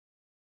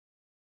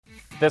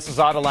This is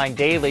Autoline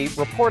Daily,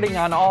 reporting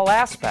on all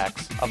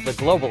aspects of the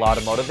global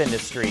automotive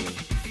industry.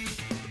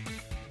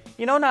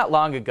 You know, not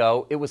long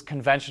ago, it was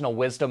conventional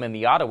wisdom in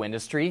the auto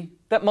industry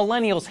that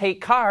millennials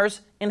hate cars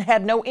and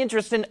had no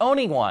interest in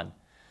owning one.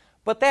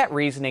 But that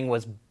reasoning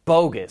was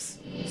bogus,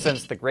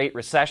 since the Great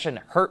Recession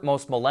hurt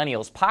most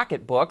millennials'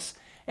 pocketbooks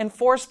and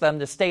forced them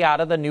to stay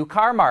out of the new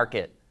car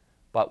market.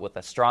 But with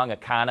a strong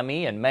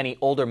economy and many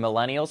older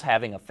millennials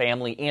having a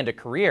family and a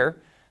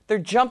career, they're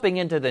jumping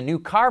into the new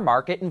car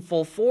market in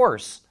full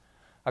force.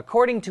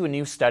 According to a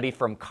new study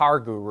from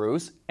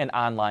CarGurus, an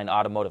online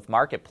automotive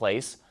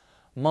marketplace,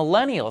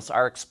 millennials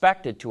are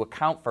expected to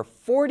account for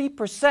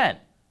 40%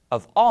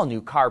 of all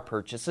new car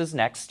purchases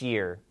next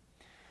year.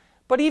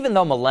 But even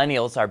though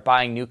millennials are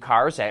buying new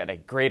cars at a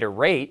greater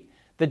rate,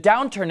 the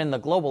downturn in the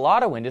global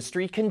auto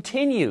industry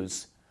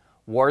continues.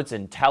 Ward's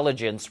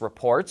Intelligence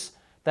reports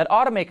that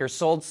automakers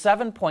sold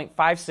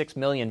 7.56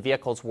 million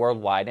vehicles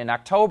worldwide in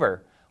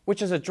October,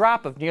 which is a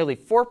drop of nearly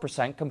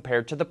 4%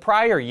 compared to the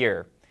prior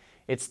year.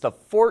 It's the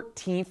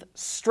 14th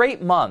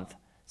straight month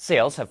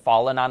sales have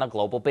fallen on a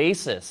global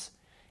basis.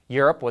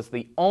 Europe was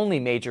the only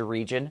major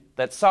region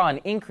that saw an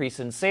increase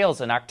in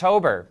sales in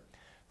October.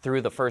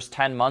 Through the first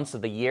 10 months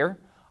of the year,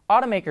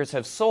 automakers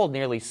have sold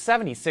nearly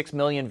 76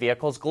 million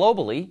vehicles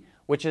globally,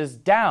 which is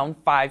down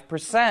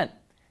 5%.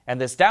 And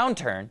this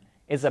downturn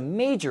is a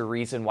major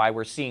reason why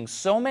we're seeing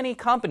so many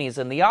companies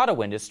in the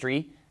auto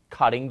industry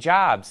cutting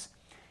jobs.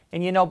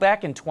 And you know,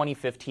 back in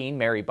 2015,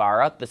 Mary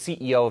Barra, the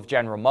CEO of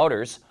General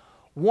Motors,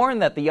 warned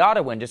that the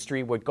auto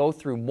industry would go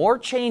through more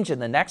change in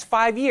the next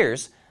 5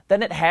 years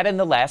than it had in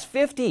the last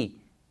 50.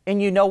 And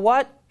you know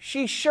what?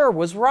 She sure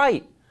was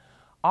right.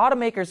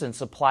 Automakers and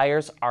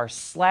suppliers are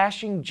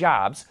slashing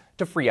jobs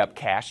to free up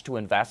cash to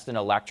invest in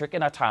electric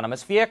and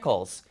autonomous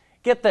vehicles.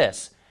 Get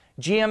this,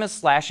 GM is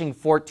slashing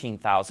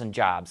 14,000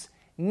 jobs,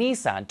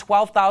 Nissan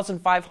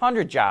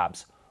 12,500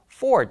 jobs,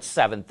 Ford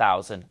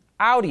 7,000,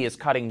 Audi is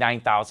cutting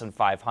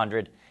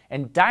 9,500,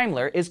 and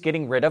Daimler is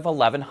getting rid of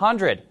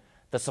 1,100.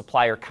 The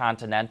supplier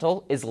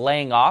Continental is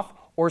laying off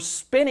or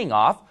spinning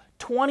off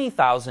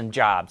 20,000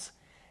 jobs.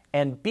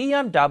 And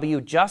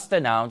BMW just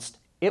announced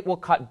it will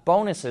cut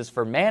bonuses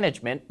for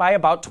management by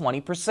about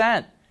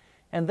 20%.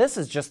 And this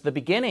is just the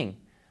beginning.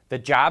 The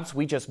jobs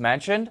we just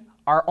mentioned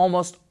are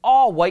almost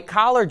all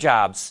white-collar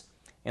jobs.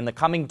 In the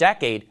coming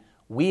decade,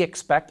 we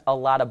expect a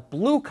lot of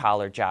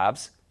blue-collar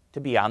jobs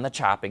to be on the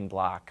chopping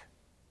block.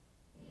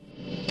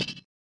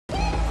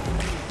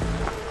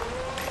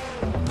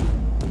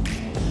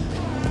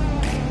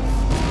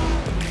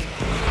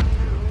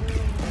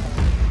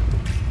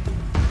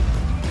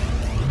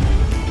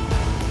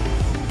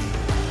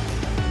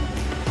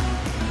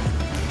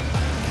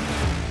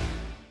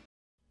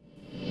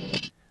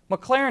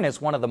 McLaren is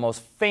one of the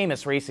most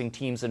famous racing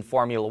teams in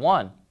Formula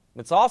One.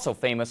 It's also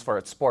famous for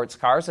its sports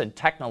cars and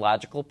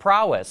technological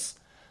prowess.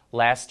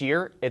 Last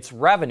year, its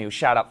revenue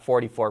shot up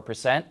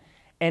 44%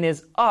 and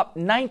is up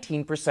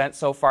 19%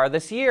 so far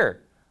this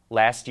year.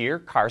 Last year,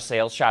 car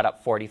sales shot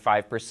up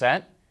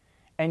 45%,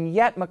 and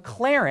yet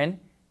McLaren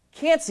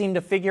can't seem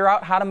to figure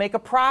out how to make a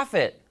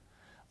profit.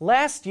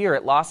 Last year,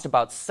 it lost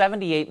about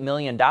 $78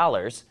 million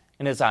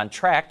and is on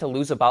track to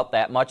lose about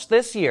that much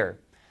this year.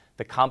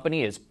 The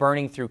company is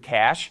burning through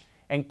cash,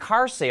 and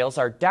car sales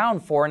are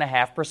down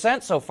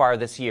 4.5% so far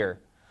this year.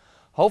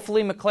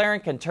 Hopefully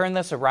McLaren can turn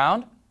this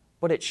around,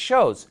 but it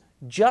shows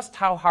just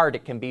how hard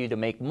it can be to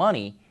make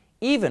money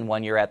even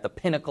when you're at the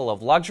pinnacle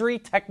of luxury,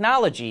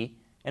 technology,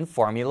 and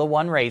Formula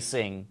One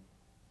racing.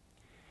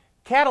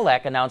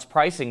 Cadillac announced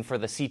pricing for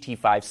the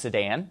CT5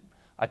 sedan.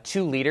 A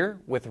 2-liter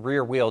with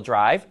rear-wheel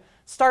drive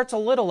starts a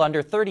little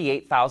under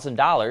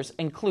 $38,000,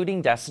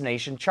 including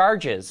destination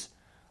charges.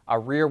 A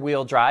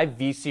rear-wheel drive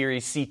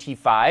V-Series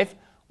CT5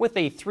 with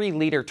a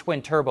 3-liter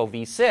twin-turbo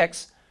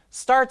V6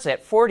 starts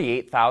at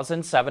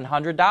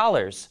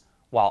 $48,700,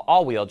 while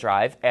all-wheel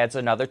drive adds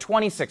another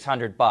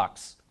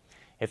 $2,600.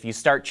 If you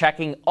start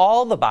checking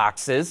all the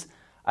boxes,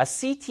 a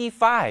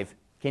CT5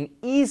 can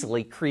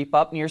easily creep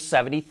up near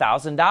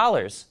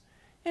 $70,000.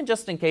 And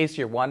just in case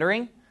you're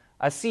wondering,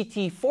 a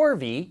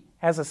CT4V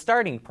has a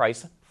starting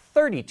price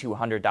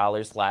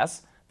 $3,200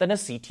 less than a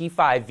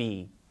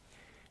CT5V.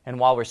 And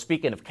while we're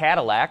speaking of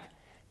Cadillac,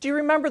 do you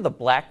remember the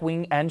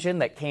Blackwing engine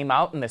that came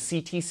out in the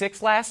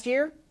CT6 last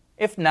year?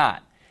 If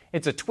not,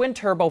 it's a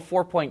twin-turbo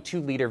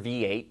 4.2-liter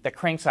V8 that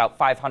cranks out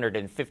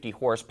 550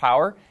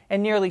 horsepower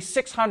and nearly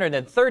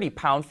 630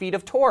 pound-feet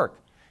of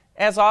torque.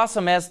 As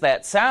awesome as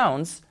that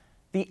sounds,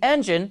 the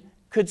engine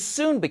could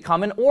soon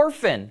become an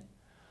orphan.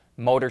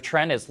 Motor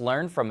Trend has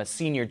learned from a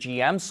senior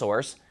GM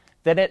source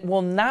that it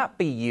will not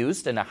be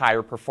used in a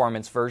higher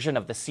performance version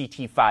of the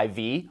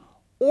CT5V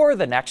or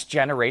the next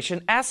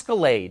generation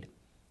Escalade.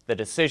 The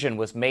decision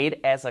was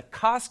made as a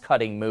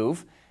cost-cutting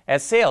move,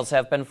 as sales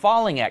have been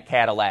falling at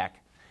Cadillac.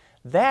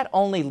 That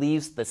only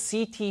leaves the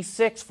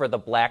CT6 for the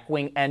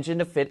Blackwing engine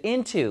to fit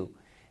into.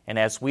 And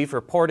as we've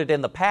reported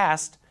in the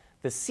past,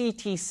 the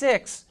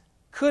CT6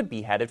 could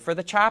be headed for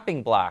the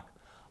chopping block.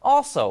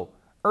 Also,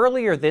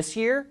 earlier this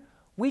year,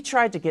 we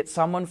tried to get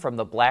someone from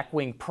the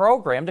Blackwing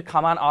program to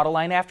come on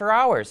Autoline After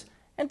Hours,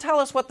 and tell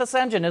us what this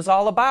engine is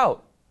all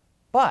about.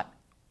 But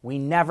we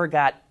never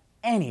got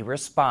any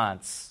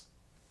response.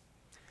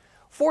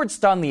 Ford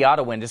stunned the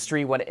auto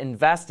industry when it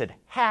invested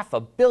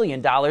 $500 million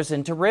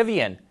into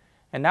Rivian,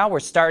 and now we're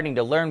starting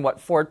to learn what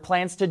Ford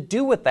plans to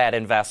do with that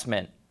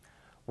investment.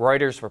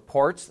 Reuters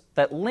reports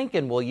that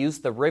Lincoln will use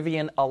the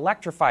Rivian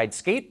electrified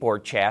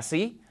skateboard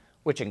chassis,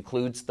 which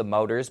includes the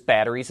motors,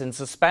 batteries, and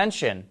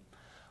suspension.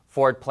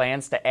 Ford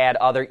plans to add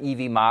other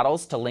EV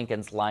models to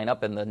Lincoln's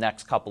lineup in the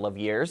next couple of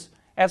years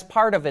as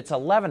part of its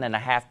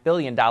 $11.5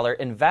 billion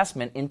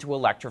investment into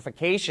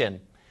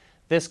electrification.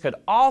 This could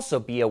also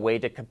be a way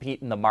to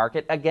compete in the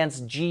market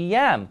against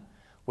GM,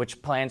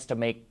 which plans to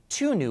make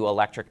 2 new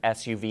electric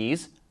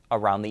SUVs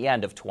around the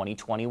end of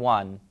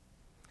 2021.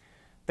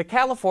 The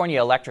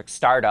California electric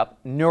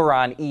startup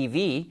Neuron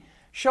EV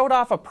showed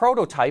off a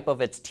prototype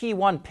of its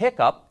T1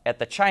 pickup at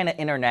the China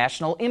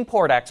International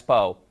Import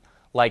Expo.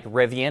 Like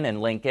Rivian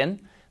and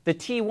Lincoln, the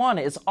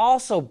T1 is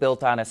also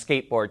built on a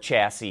skateboard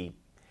chassis.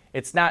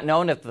 It's not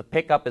known if the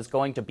pickup is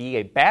going to be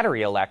a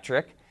battery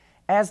electric,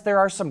 as there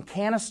are some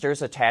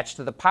canisters attached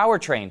to the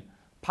powertrain,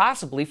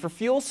 possibly for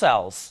fuel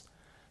cells.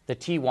 The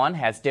T1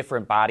 has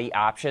different body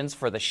options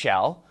for the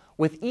shell,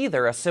 with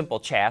either a simple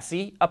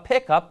chassis, a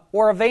pickup,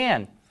 or a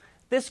van.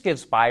 This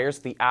gives buyers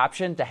the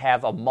option to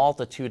have a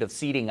multitude of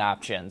seating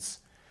options.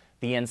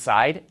 The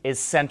inside is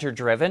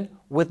center-driven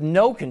with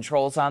no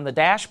controls on the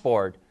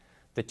dashboard.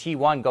 The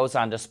T1 goes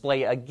on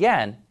display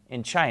again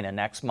in China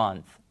next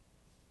month.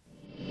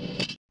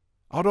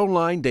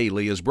 AutoLine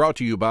Daily is brought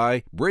to you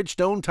by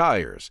Bridgestone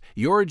Tires.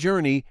 Your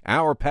journey,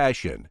 our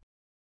passion.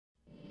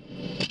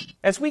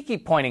 As we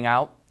keep pointing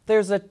out,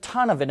 there's a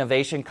ton of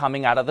innovation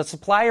coming out of the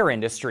supplier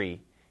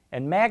industry.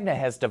 And Magna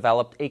has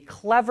developed a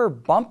clever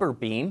bumper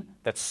beam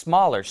that's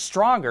smaller,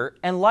 stronger,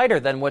 and lighter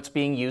than what's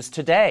being used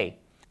today.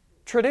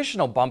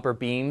 Traditional bumper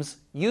beams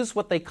use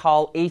what they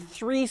call a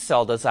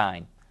 3-cell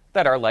design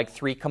that are like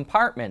 3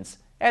 compartments,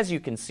 as you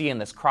can see in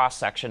this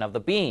cross-section of the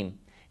beam.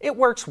 It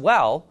works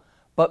well,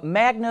 but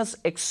Magna's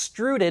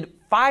extruded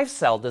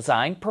 5-cell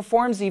design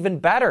performs even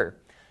better.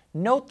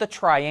 Note the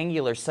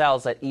triangular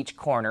cells at each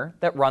corner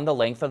that run the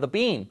length of the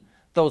beam.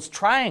 Those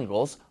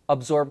triangles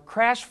absorb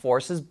crash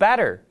forces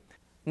better.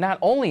 Not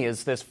only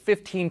is this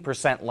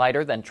 15%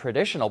 lighter than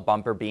traditional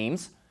bumper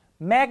beams,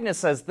 Magna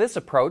says this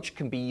approach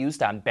can be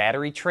used on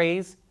battery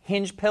trays,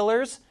 hinge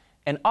pillars,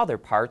 and other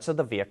parts of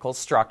the vehicle's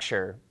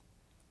structure.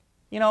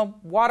 You know,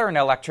 water and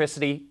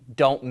electricity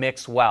don't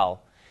mix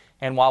well.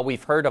 And while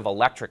we've heard of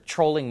electric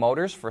trolling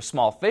motors for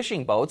small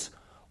fishing boats,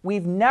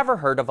 we've never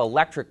heard of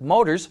electric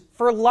motors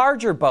for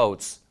larger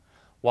boats.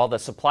 While the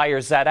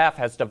supplier ZF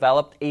has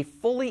developed a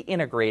fully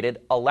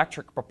integrated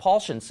electric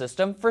propulsion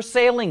system for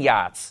sailing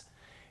yachts.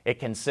 It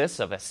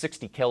consists of a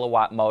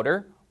 60-kilowatt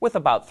motor with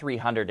about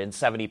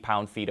 370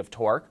 pound-feet of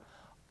torque,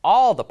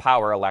 all the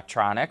power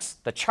electronics,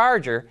 the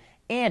charger,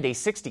 and a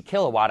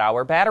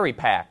 60-kilowatt-hour battery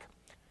pack.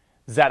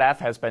 ZF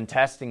has been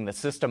testing the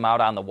system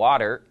out on the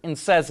water and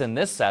says in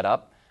this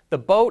setup, the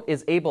boat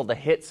is able to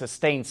hit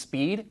sustained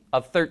speed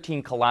of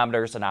 13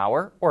 kilometers an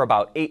hour, or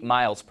about 8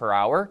 miles per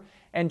hour,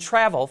 and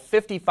travel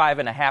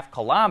 55.5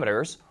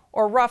 kilometers,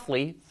 or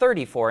roughly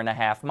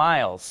 34.5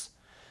 miles.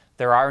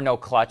 There are no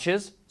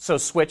clutches, so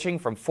switching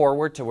from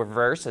forward to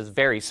reverse is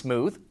very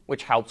smooth,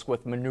 which helps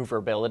with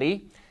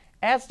maneuverability,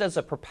 as does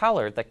a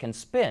propeller that can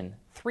spin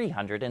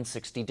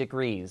 360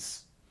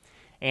 degrees.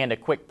 And a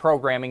quick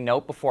programming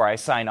note before I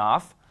sign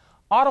off.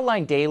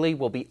 AutoLine Daily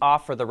will be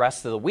off for the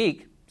rest of the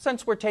week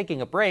since we're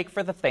taking a break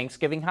for the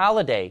Thanksgiving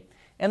holiday.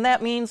 And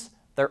that means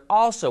there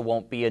also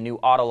won't be a new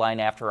AutoLine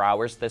After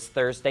Hours this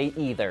Thursday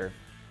either.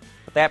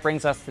 But that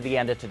brings us to the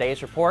end of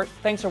today's report.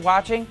 Thanks for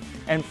watching,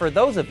 and for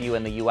those of you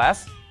in the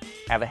U.S.,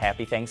 have a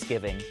happy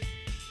Thanksgiving.